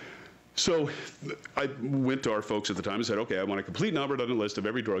problem. So I went to our folks at the time and said, okay, I want a complete non-redundant list of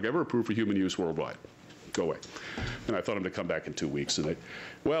every drug ever approved for human use worldwide. Go away. And I thought I'm going to come back in 2 weeks. And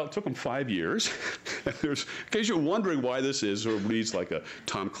well, it took them 5 years. In case you're wondering why this is, or reads like a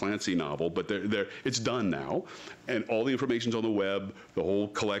Tom Clancy novel, but it's done now. And all the information's on the web. The whole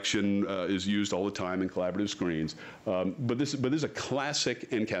collection is used all the time in collaborative screens. But this is a classic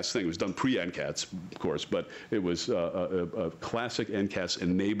NCAS thing. It was done pre-NCAS, of course, but it was a classic NCAS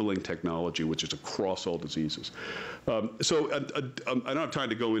enabling technology, which is across all diseases. So I don't have time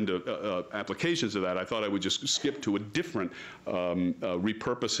to go into applications of that. I thought I would just skip to a different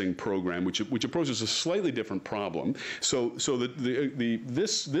repurposing program, which approaches a slightly different problem. So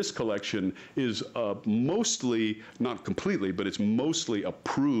this collection is mostly, not completely, but it's mostly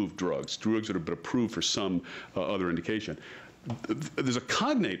approved drugs that have been approved for some other indication. There's a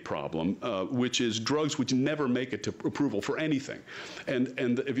cognate problem, which is drugs which never make it to approval for anything.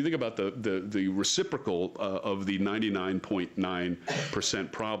 And if you think about the reciprocal of the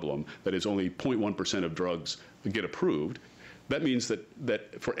 99.9% problem, that is only 0.1% of drugs get approved, that means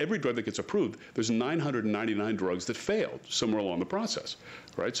that for every drug that gets approved, there's 999 drugs that failed somewhere along the process,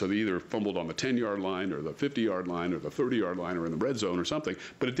 right? So they either fumbled on the 10-yard line or the 50-yard line or the 30-yard line or in the red zone or something,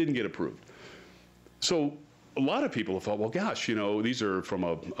 but it didn't get approved. So a lot of people have thought, well, gosh, these are from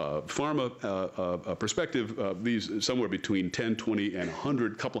a pharma perspective, these somewhere between 10, 20, and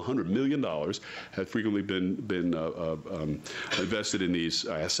 100, couple $100 million have frequently been invested in these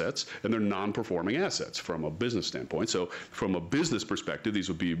assets, and they're non-performing assets from a business standpoint. So from a business perspective, these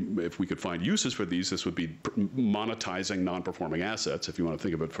would be, if we could find uses for these, this would be monetizing non-performing assets, if you want to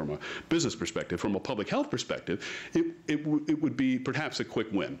think of it from a business perspective. From a public health perspective, it would be perhaps a quick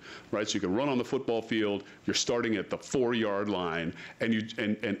win, right? So you can run on the football field, you're starting at the 4-yard line, and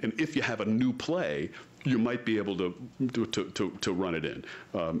if you have a new play, you might be able to run it in,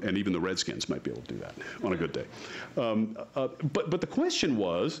 and even the Redskins might be able to do that on a good day. But the question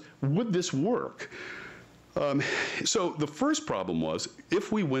was, would this work? So the first problem was,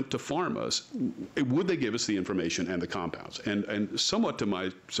 if we went to pharmas, would they give us the information and the compounds? And somewhat to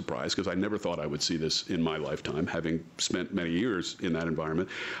my surprise, because I never thought I would see this in my lifetime, having spent many years in that environment,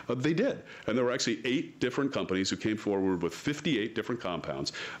 they did. And there were actually 8 different companies who came forward with 58 different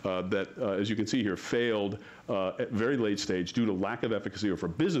compounds that, as you can see here, failed at very late stage due to lack of efficacy or for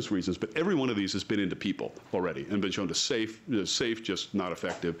business reasons, but every one of these has been into people already and been shown to safe, just not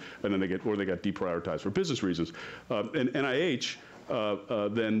effective, and then they got deprioritized for business reasons. And NIH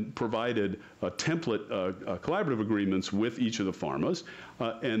then provided template collaborative agreements with each of the pharmas,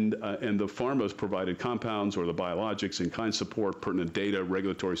 and the pharmas provided compounds or the biologics and kind support, pertinent data,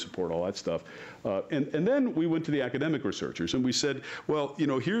 regulatory support, all that stuff. And then we went to the academic researchers and we said, well,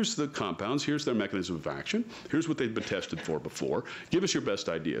 here's the compounds, here's their mechanism of action, here's what they've been tested for before, give us your best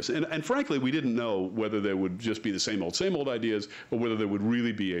ideas. And frankly, we didn't know whether they would just be the same old ideas or whether there would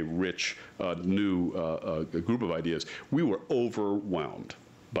really be a rich, new group of ideas. We were overwhelmed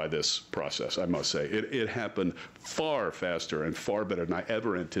by this process, I must say. It happened far faster and far better than I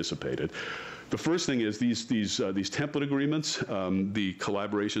ever anticipated. The first thing is these template agreements, the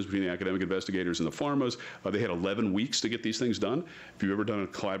collaborations between the academic investigators and the pharmas, they had 11 weeks to get these things done. If you've ever done a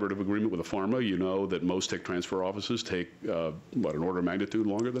collaborative agreement with a pharma, you know that most tech transfer offices take, an order of magnitude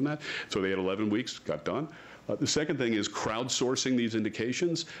longer than that. So they had 11 weeks, got done. The second thing is crowdsourcing these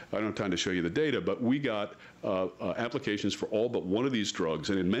indications. I don't have time to show you the data, but we got applications for all but one of these drugs,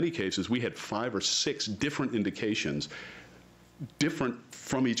 and in many cases, we had 5 or 6 different indications, different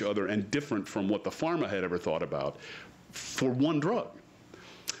from each other and different from what the pharma had ever thought about, for one drug.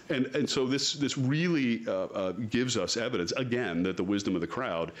 And so this really gives us evidence, again, that the wisdom of the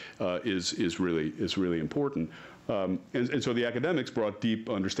crowd is really important. And so the academics brought deep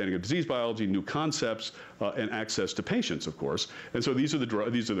understanding of disease biology, new concepts, and access to patients, of course. And so these are the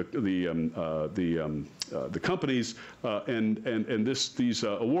companies, and these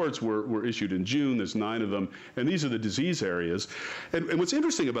awards were issued in June. There's 9 of them, and these are the disease areas. And what's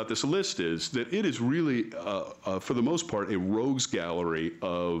interesting about this list is that it is really, for the most part, a rogues gallery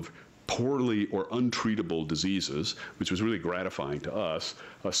of poorly or untreatable diseases, which was really gratifying to us.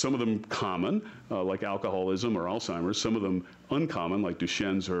 Some of them common, like alcoholism or Alzheimer's, some of them uncommon, like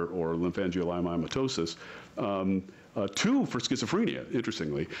Duchenne's or lymphangiolymomatosis. Two for schizophrenia,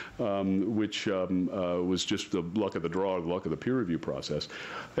 interestingly, which was just the luck of the draw, the luck of the peer review process.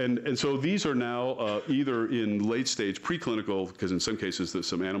 And so these are now either in late stage preclinical, because in some cases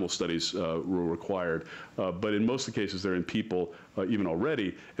some animal studies were required, but in most of the cases they're in people even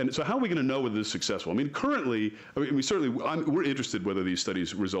already. And so how are we going to know whether this is successful? I mean, currently, we're interested whether these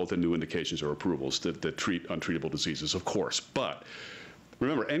studies result in new indications or approvals that treat untreatable diseases, of course, but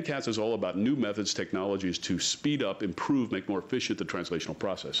remember, NCATS is all about new methods, technologies to speed up, improve, make more efficient the translational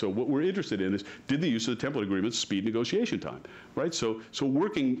process. So what we're interested in is, did the use of the template agreements speed negotiation time, right? So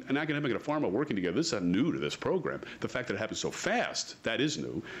working, an academic and a pharma working together, this is not new to this program. The fact that it happens so fast, that is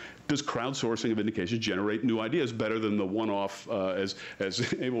new. Does crowdsourcing of indications generate new ideas better than the one-off, as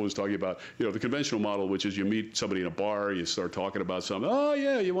Abel was talking about, you know, the conventional model, which is you meet somebody in a bar, you start talking about something, oh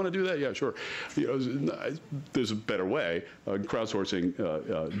yeah, you want to do that? Yeah, sure. You know, there's a better way. Crowdsourcing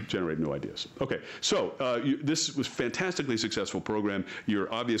generate new ideas. Okay, so this was a fantastically successful program.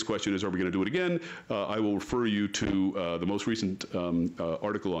 Your obvious question is, are we going to do it again? I will refer you to the most recent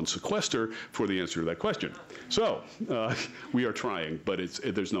article on sequester for the answer to that question. So we are trying, but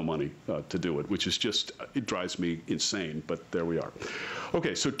there's no money to do it, which is just, it drives me insane, but there we are.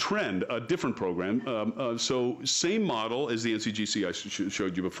 Okay, so TREND, a different program. So same model as the NCGC I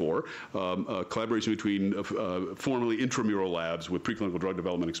showed you before, collaboration between formerly intramural labs with preclinical drug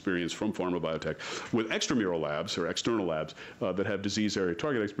development experience from pharma biotech with extramural labs or external labs that have disease area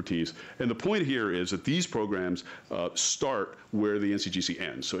target expertise. And the point here is that these programs start where the NCGC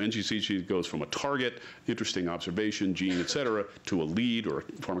ends. So NCGC goes from a target, interesting observation, gene, et cetera, to a lead or a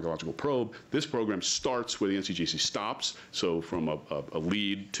pharmacological probe. This program starts where the NCGC stops, so from a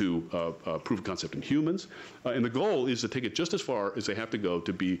lead to proof of concept in humans. And the goal is to take it just as far as they have to go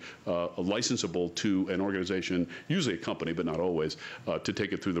to be licensable to an organization, usually a company, but not always, to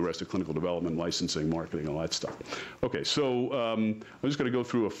take it through the rest of clinical development, licensing, marketing, all that stuff. Okay, so I'm just going to go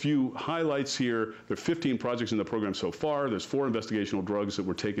through a few highlights here. There are 15 projects in the program so far. There's 4 investigational drugs that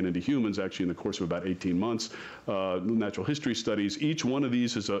were taken into humans, actually in the course of about 18 months. Natural history studies. Each one of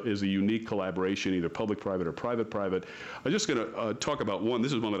these is a unique collaboration, either public-private or private-private. I'm just going to talk about one.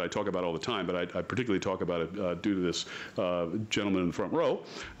 This is one that I talk about all the time, but I particularly talk about it due to this gentleman in the front row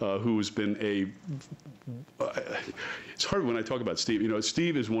who has been it's hard when I talk about Steve. You know,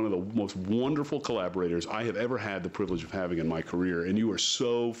 Steve is one of the most wonderful collaborators I have ever had the privilege of having in my career, and you are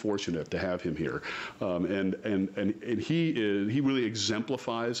so fortunate to have him here. And he really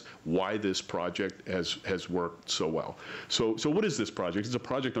exemplifies why this project has worked so well. So what is this project? It's a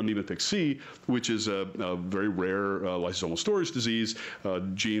project on Niemann-Pick C, which is a very rare lysosomal storage disease.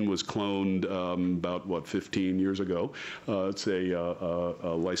 Gene was cloned about, what, 15 years ago. It's a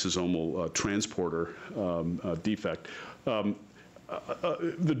lysosomal transporter defect.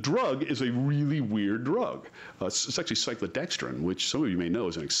 The drug is a really weird drug. It's actually cyclodextrin, which some of you may know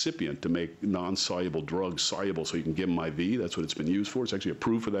is an excipient to make non-soluble drugs soluble so you can give them IV. That's what it's been used for. It's actually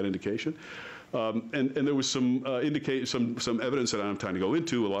approved for that indication. And there was some evidence that I don't have time to go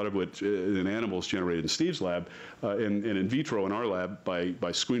into, a lot of which in animals generated in Steve's lab and in vitro in our lab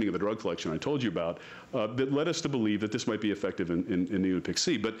by screening of the drug collection I told you about, that led us to believe that this might be effective in Niemann-Pick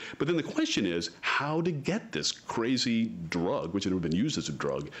C. But then the question is how to get this crazy drug, which had never been used as a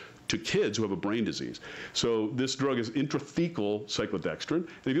drug, to kids who have a brain disease. So this drug is intrathecal cyclodextrin.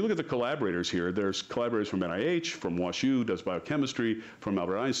 And if you look at the collaborators here, there's collaborators from NIH, from WashU, does biochemistry, from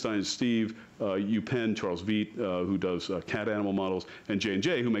Albert Einstein, Steve, UPenn, Charles Veit, who does cat animal models, and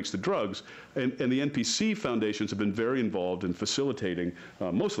J&J, who makes the drugs. And the NPC foundations have been very involved in facilitating,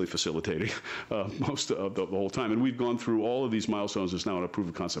 mostly facilitating, most of the whole time. And we've gone through all of these milestones. It's now in a proof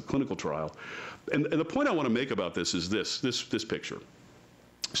of concept clinical trial. And the point I want to make about this is this picture.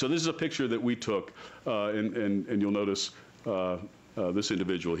 So this is a picture that we took, and you'll notice this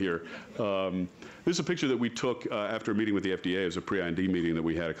individual here. This is a picture that we took after a meeting with the FDA. It was a pre-IND meeting that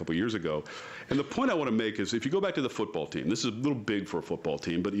we had a couple years ago. And the point I want to make is, if you go back to the football team, this is a little big for a football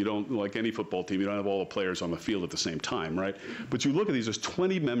team, but you don't, like any football team, you don't have all the players on the field at the same time, right? But you look at these, there's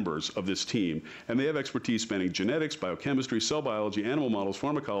 20 members of this team, and they have expertise spanning genetics, biochemistry, cell biology, animal models,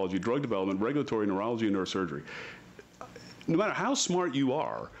 pharmacology, drug development, regulatory, neurology, and neurosurgery. No matter how smart you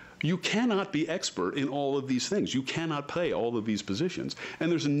are, you cannot be expert in all of these things. You cannot play all of these positions.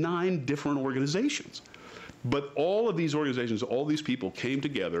 And there's 9 different organizations. But all of these organizations, all these people came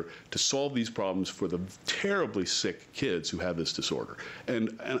together to solve these problems for the terribly sick kids who have this disorder.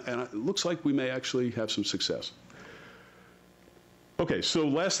 And it looks like we may actually have some success. Okay, so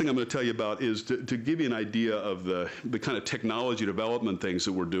last thing I'm going to tell you about is to give you an idea of the kind of technology development things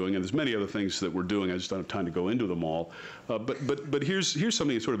that we're doing, and there's many other things that we're doing. I just don't have time to go into them all. But here's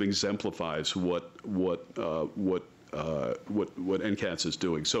something that sort of exemplifies what NCATS is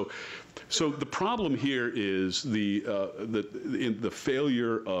doing. So the problem here is the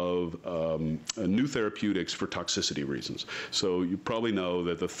failure of new therapeutics for toxicity reasons. So you probably know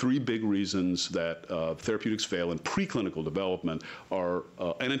that the three big reasons that therapeutics fail in preclinical development are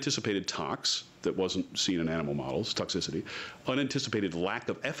unanticipated tox that wasn't seen in animal models, toxicity, unanticipated lack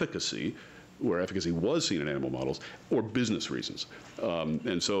of efficacy, where efficacy was seen in animal models, or business reasons.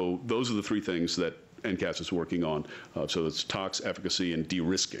 And so those are the three things that NCATS is working on. So it's tox, efficacy, and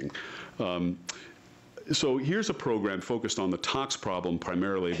de-risking. So here's a program focused on the tox problem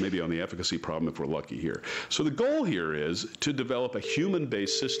primarily, maybe on the efficacy problem if we're lucky here. So the goal here is to develop a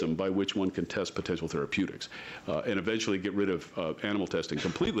human-based system by which one can test potential therapeutics and eventually get rid of animal testing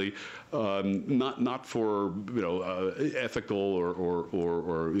completely, not for ethical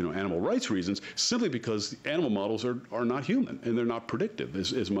or animal rights reasons, simply because animal models are not human and they're not predictive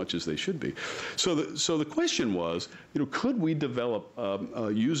as much as they should be. So the question was, could we develop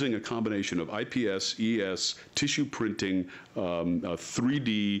using a combination of IPS, ES, tissue printing,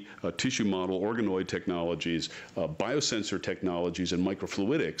 3D tissue model organoid technologies, biosensor technologies, and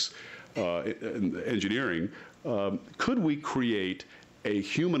microfluidics engineering, could we create a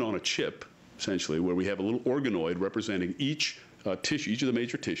human on a chip, essentially, where we have a little organoid representing each tissue, each of the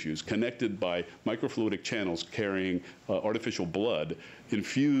major tissues, connected by microfluidic channels carrying artificial blood,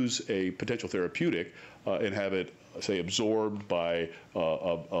 infuse a potential therapeutic, and have it, say, absorbed by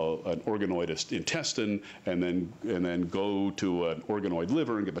an organoid intestine, and then go to an organoid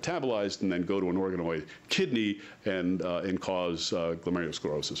liver and get metabolized, and then go to an organoid kidney and cause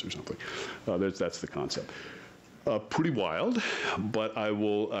glomerulosclerosis or something. That's the concept. Pretty wild, but I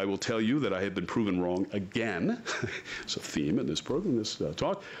will tell you that I have been proven wrong again. It's a theme in this program, this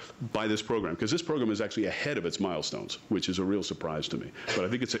talk, by this program, because this program is actually ahead of its milestones, which is a real surprise to me. But I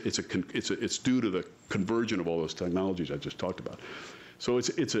think it's due to the conversion of all those technologies I just talked about. So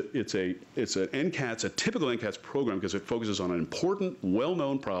it's an NCATS, a typical NCATS program, because it focuses on an important,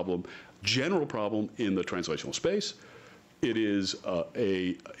 well-known problem, general problem in the translational space. It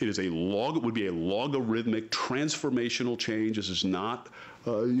would be a logarithmic transformational change. This is not,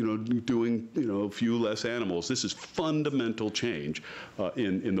 doing, a few less animals. This is fundamental change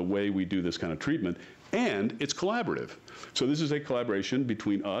in the way we do this kind of treatment, and it's collaborative. So this is a collaboration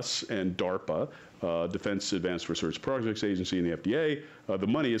between us and DARPA, Defense Advanced Research Projects Agency, and the FDA. The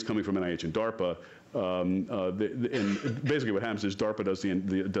money is coming from NIH and DARPA. And basically what happens is DARPA does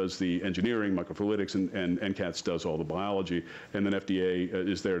the engineering, microfluidics, and NCATS does all the biology, and then FDA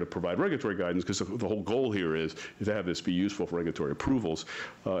is there to provide regulatory guidance, because the whole goal here is to have this be useful for regulatory approvals.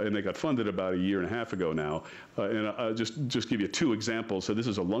 And they got funded about 1.5 years ago now. And I'll just give you 2 examples. So this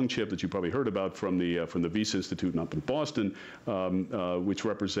is a lung chip that you probably heard about from the Wyss Institute up in Boston, which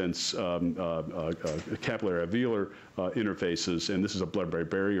represents capillary alveolar interfaces, and this is a blood-brain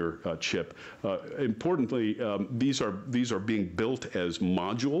barrier chip. Importantly, these are being built as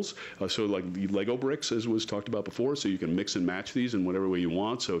modules, so like the Lego bricks, as was talked about before. So you can mix and match these in whatever way you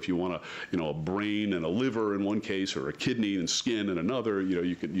want. So if you want a brain and a liver in one case, or a kidney and skin in another,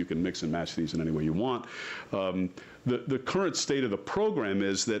 you can mix and match these in any way you want. The current state of the program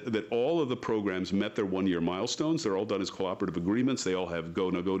is that all of the programs met their 1-year milestones. They're all done as cooperative agreements. They all have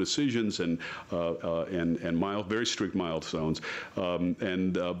go-no-go decisions and very strict milestones.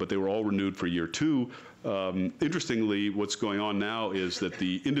 But they were all renewed for year 2. Interestingly, what's going on now is that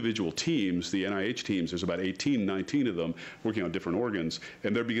the individual teams, the NIH teams, there's about 18, 19 of them working on different organs,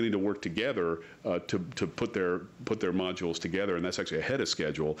 and they're beginning to work together to put their modules together, and that's actually ahead of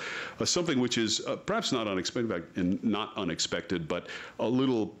schedule. Something which is perhaps not unexpected, but a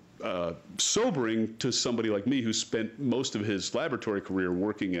little sobering to somebody like me who spent most of his laboratory career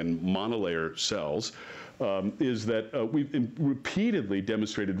working in monolayer cells, is that we've repeatedly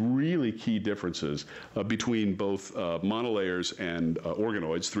demonstrated really key differences between both monolayers and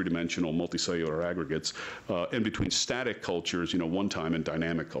organoids, 3-dimensional multicellular aggregates, and between static cultures, one-time, and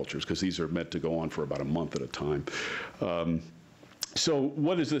dynamic cultures, because these are meant to go on for about a month at a time. So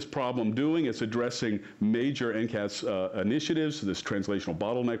what is this problem doing? It's addressing major NCATS initiatives, this translational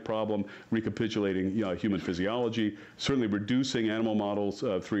bottleneck problem, recapitulating human physiology, certainly reducing animal models,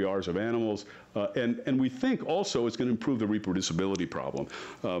 3 Rs of animals, And we think also it's going to improve the reproducibility problem.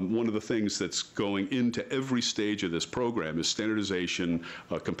 One of the things that's going into every stage of this program is standardization,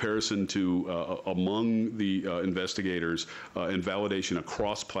 comparison to among the investigators, and validation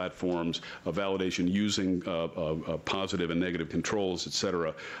across platforms, validation using positive and negative controls, et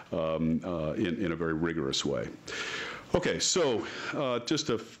cetera, in a very rigorous way. Okay, so just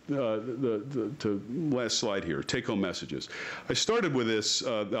the last slide here, take-home messages. I started with this,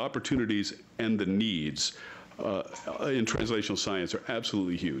 the opportunities and the needs in translational science are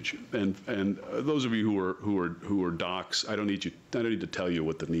absolutely huge. And those of you who are docs, I don't need to tell you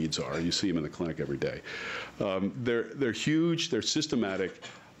what the needs are. You see them in the clinic every day. They're huge, they're systematic,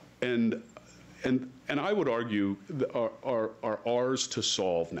 and I would argue are ours to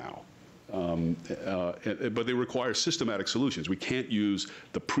solve now. But they require systematic solutions. We can't use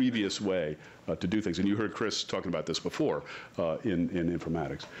the previous way to do things. And you heard Chris talking about this before in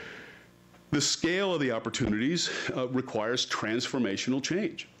informatics. The scale of the opportunities requires transformational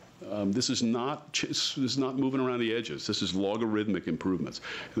change. This is not moving around the edges. This is logarithmic improvements.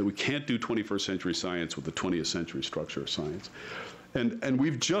 And we can't do 21st century science with the 20th century structure of science. And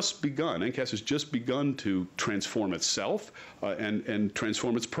we've just begun, NCAS has just begun to transform itself and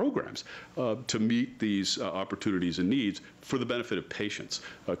transform its programs to meet these opportunities and needs for the benefit of patients.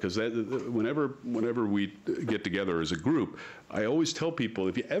 Because whenever we get together as a group, I always tell people,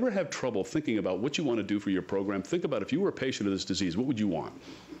 if you ever have trouble thinking about what you want to do for your program, think about if you were a patient of this disease, what would you want?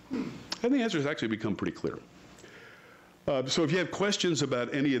 And the answer has actually become pretty clear. So if you have questions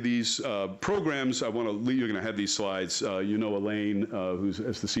about any of these programs, you're going to have these slides. You know Elaine, who's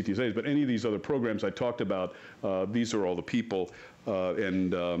as the CTSAs, but any of these other programs I talked about, these are all the people,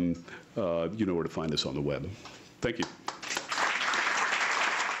 and you know where to find us on the web. Thank you.